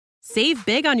Save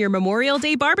big on your Memorial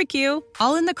Day barbecue,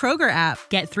 all in the Kroger app.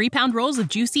 Get 3-pound rolls of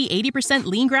juicy 80%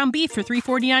 lean ground beef for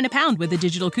 $3.49 a pound with a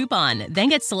digital coupon. Then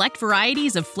get select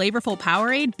varieties of flavorful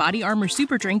Powerade, Body Armor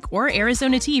Super Drink, or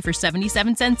Arizona tea for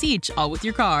 77 cents each, all with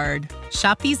your card.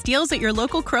 Shop these deals at your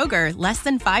local Kroger, less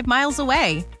than 5 miles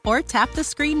away. Or tap the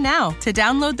screen now to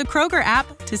download the Kroger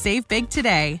app to save big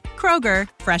today. Kroger,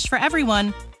 fresh for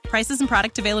everyone. Prices and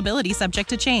product availability subject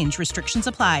to change. Restrictions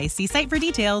apply. See site for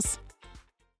details.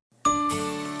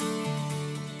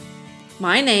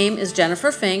 My name is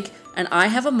Jennifer Fink, and I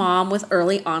have a mom with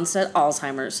early onset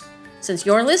Alzheimer's. Since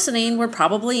you're listening, we're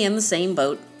probably in the same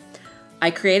boat. I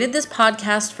created this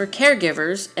podcast for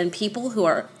caregivers and people who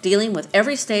are dealing with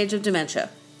every stage of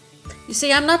dementia. You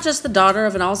see, I'm not just the daughter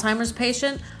of an Alzheimer's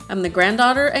patient, I'm the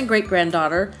granddaughter and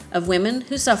great-granddaughter of women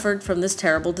who suffered from this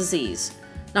terrible disease.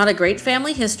 Not a great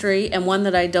family history, and one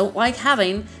that I don't like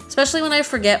having, especially when I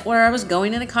forget where I was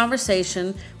going in a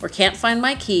conversation, or can't find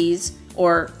my keys,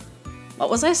 or... what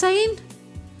was I saying?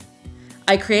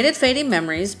 I created Fading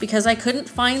Memories because I couldn't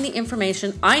find the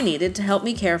information I needed to help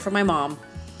me care for my mom.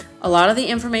 A lot of the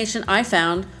information I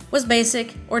found was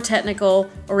basic or technical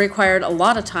or required a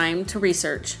lot of time to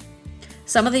research.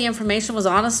 Some of the information was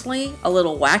honestly a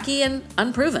little wacky and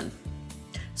unproven.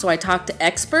 So I talked to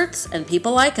experts and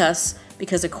people like us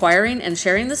because acquiring and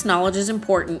sharing this knowledge is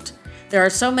important. There are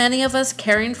so many of us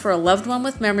caring for a loved one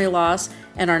with memory loss,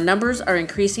 and our numbers are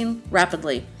increasing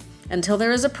rapidly. Until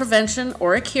there is a prevention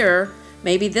or a cure,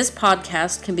 maybe this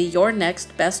podcast can be your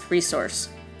next best resource.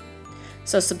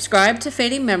 So subscribe to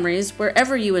Fading Memories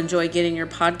wherever you enjoy getting your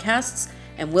podcasts,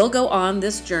 and we'll go on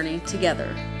this journey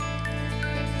together.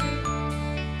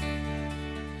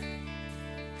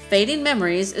 Fading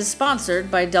Memories is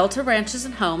sponsored by Delta Ranches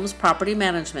and Homes Property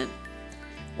Management.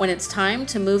 When it's time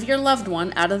to move your loved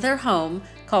one out of their home,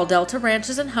 call Delta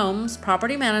Ranches and Homes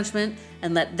Property Management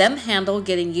and let them handle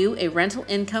getting you a rental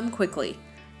income quickly.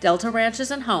 Delta Ranches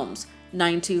and Homes,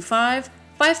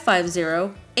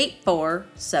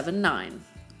 925-550-8479.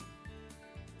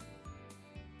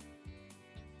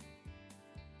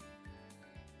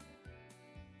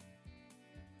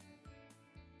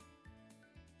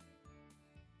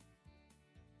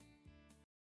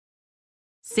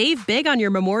 Save big on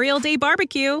your Memorial Day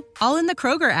barbecue, all in the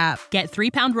Kroger app. Get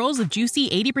 3-pound rolls of juicy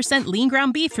 80% lean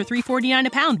ground beef for $3.49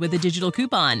 a pound with a digital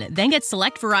coupon. Then get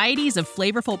select varieties of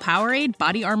flavorful Powerade,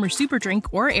 Body Armor Super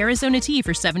Drink, or Arizona tea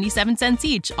for 77 cents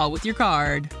each, all with your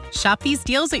card. Shop these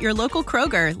deals at your local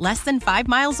Kroger, less than 5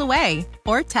 miles away.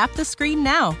 Or tap the screen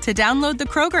now to download the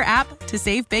Kroger app to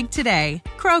save big today.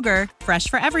 Kroger, fresh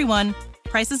for everyone.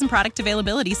 Prices and product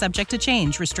availability subject to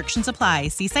change. Restrictions apply.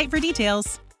 See site for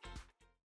details.